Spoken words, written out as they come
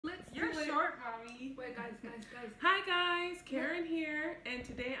short, mommy. Wait, guys. Hi guys, Karen here, and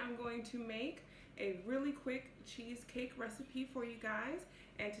today I'm going to make a really quick cheesecake recipe for you guys.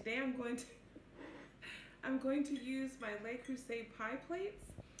 And today I'm going to use my Creuset pie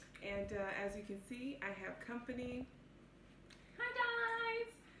plates. And as you can see, I have company. Hi guys.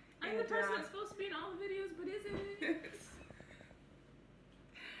 I'm the person that's supposed to be in all the videos, but isn't.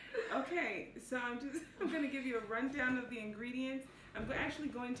 Okay, so I'm going to give you a rundown of the ingredients. I'm actually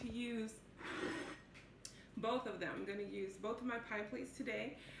going to use both of them. I'm going to use both of my pie plates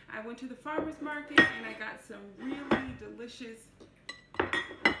today. I went to the farmer's market and I got some really delicious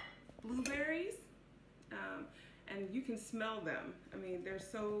blueberries, and you can smell them. I mean, they're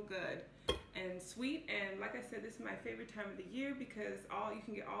so good and sweet, and like I said, this is my favorite time of the year because you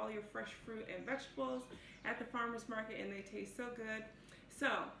can get all your fresh fruit and vegetables at the farmer's market, and they taste so good. So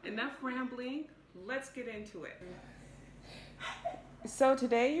enough rambling, let's get into it. So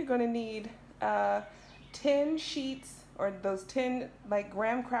today you're going to need 10 sheets, or those 10 like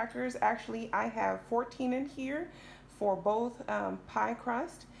graham crackers. Actually, I have 14 in here for both pie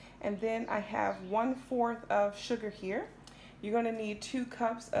crust, and then I have 1/4 of sugar here. You're going to need 2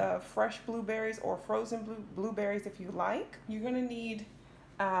 cups of fresh blueberries or frozen blueberries if you like. You're going to need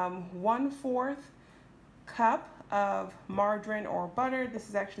 1/4 cup of margarine or butter. This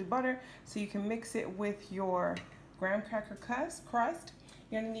is actually butter, so you can mix it with your graham cracker crust.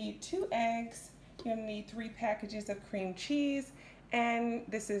 You're going to need 2 eggs. You're going to need 3 packages of cream cheese, and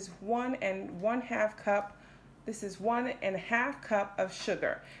this is 1 1/2 cup. This is 1 1/2 cup of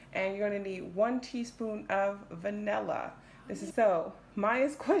sugar, and you're going to need 1 teaspoon of vanilla. So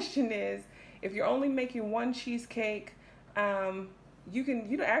Maya's question is, if you're only making one cheesecake, you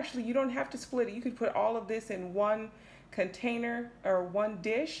don't have to split it. You could put all of this in one container or one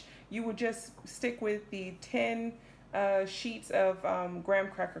dish. You would just stick with the 10 sheets of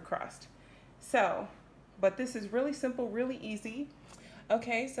graham cracker crust. So, but this is really simple, really easy.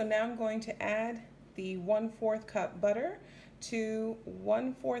 Okay, so now I'm going to add the 1/4 cup butter to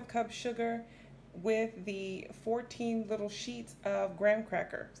 1/4 cup sugar with the 14 little sheets of graham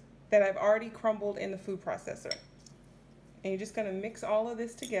crackers that I've already crumbled in the food processor. And you're just going to mix all of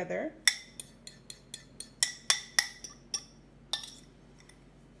this together.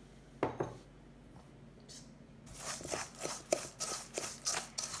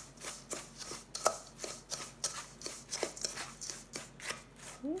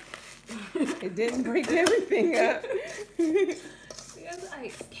 It didn't break everything up.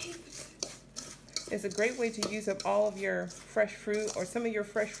 It's a great way to use up all of your fresh fruit, or some of your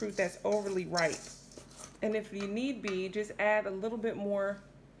fresh fruit that's overly ripe. And if you need be, just add a little bit more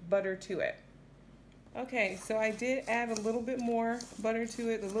butter to it. Okay, so I did add a little bit more butter to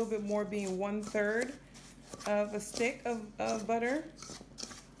it, a little bit more being 1/3 of a stick of butter,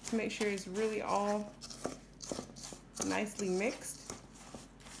 to make sure it's really all nicely mixed.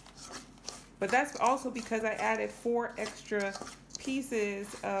 But that's also because I added 4 extra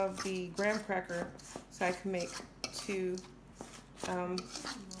pieces of the graham cracker so I can make 2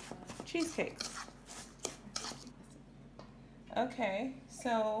 cheesecakes. Okay,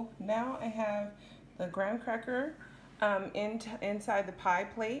 so now I have the graham cracker inside the pie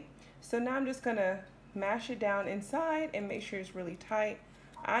plate. So now I'm just gonna mash it down inside and make sure it's really tight.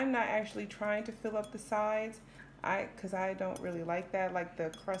 I'm not actually trying to fill up the sides because I don't really like that. I like the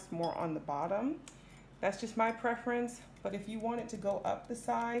crust more on the bottom. That's just my preference, but if you want it to go up the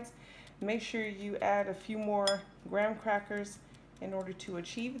sides, make sure you add a few more graham crackers in order to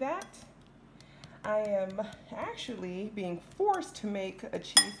achieve that. I am actually being forced to make a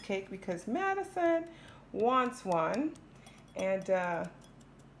cheesecake because Madison wants one, and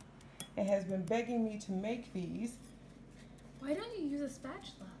it has been begging me to make these. Why don't you use a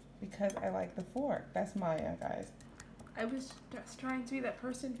spatula? Because I like the fork. That's Maya, guys. I was just trying to be that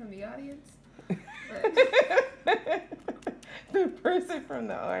person from the audience. The person from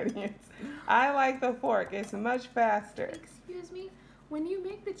the audience. I like the fork. It's much faster. Excuse me? When you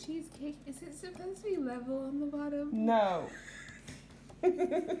make the cheesecake, is it supposed to be level on the bottom? No.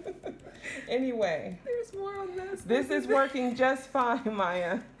 Anyway. There's more on this. This is working just fine,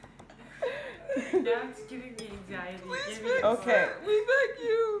 Maya. Now it's giving me anxiety. Okay. We beg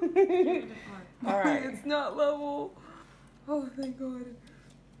you. All right. It's not level. Oh, thank God.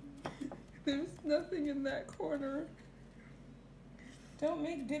 There's nothing in that corner. Don't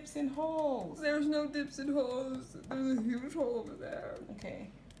make dips and holes. There's no dips and holes. There's a huge hole over there. Okay.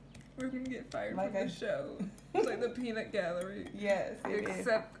 We're gonna get fired from the show. It's like the peanut gallery. Yes, it is.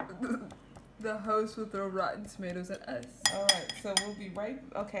 Except the host will throw rotten tomatoes at us. All right, so we'll be right.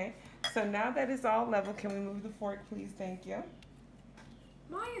 Okay. So now that it's all level, can we move the fork, please? Thank you.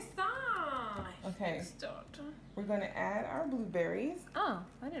 Maya, stop. Okay. Start. We're going to add our blueberries. Oh,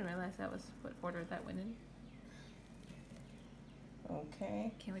 I didn't realize that was what order that went in.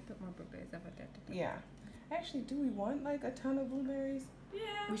 Okay. Can we put more blueberries over there? Yeah. Actually, do we want like a ton of blueberries? Yeah.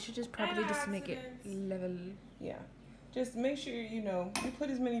 We should just probably just make it level. Yeah. Just make sure, you know, you put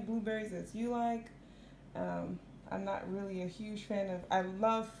as many blueberries as you like. I'm not really a huge fan of, I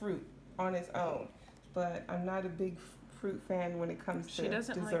love fruit on its own, but I'm not a big fruit fan when it comes to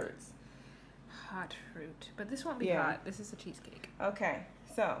desserts. Like hot fruit, but this won't be hot. This is a cheesecake. Okay,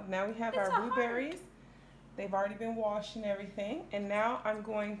 so now we have our blueberries. They've already been washed and everything, and now I'm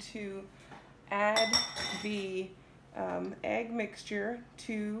going to add the egg mixture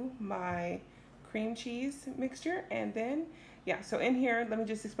to my cream cheese mixture, and then so in here, let me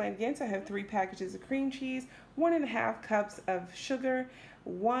just explain again. So I have 3 packages of cream cheese, 1.5 cups of sugar,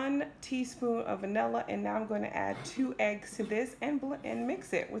 1 teaspoon of vanilla, and now I'm going to add 2 eggs to this and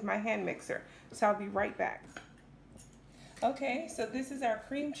mix it with my hand mixer. So I'll be right back. Okay, so this is our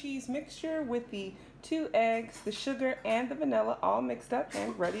cream cheese mixture with the 2 eggs, the sugar, and the vanilla all mixed up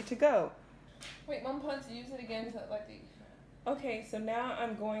and ready to go. Wait, Mom plans to use it again to like the... Okay, so now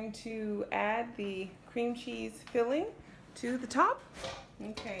I'm going to add the cream cheese filling to the top.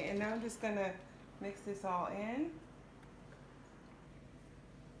 Okay, and now I'm just gonna mix this all in.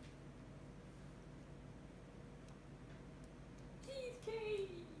 Cheesecake!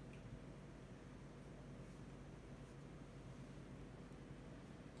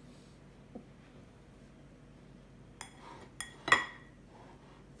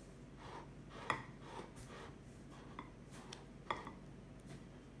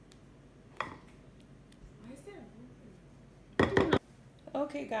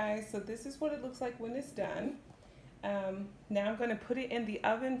 Okay guys, so this is what it looks like when it's done. Now I'm going to put it in the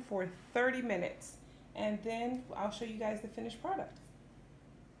oven for 30 minutes and then I'll show you guys the finished product.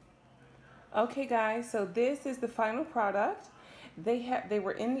 Okay guys, so this is the final product. They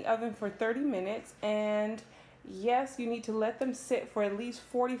were in the oven for 30 minutes, and yes, you need to let them sit for at least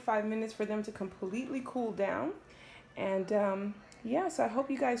 45 minutes for them to completely cool down. And yeah, so I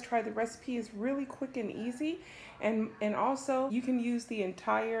hope you guys try the recipe. It's really quick and easy, and also you can use the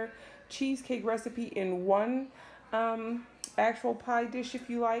entire cheesecake recipe in one actual pie dish if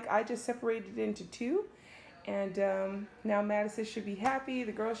you like. I just separated it into 2, and now Madison should be happy,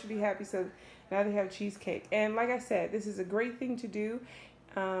 the girls should be happy, so now they have cheesecake. And like I said, this is a great thing to do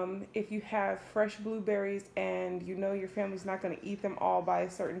if you have fresh blueberries and you know your family's not going to eat them all by a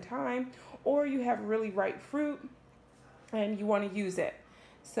certain time, or you have really ripe fruit and you want to use it.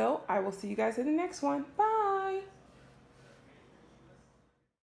 So I will see you guys in the next one. Bye.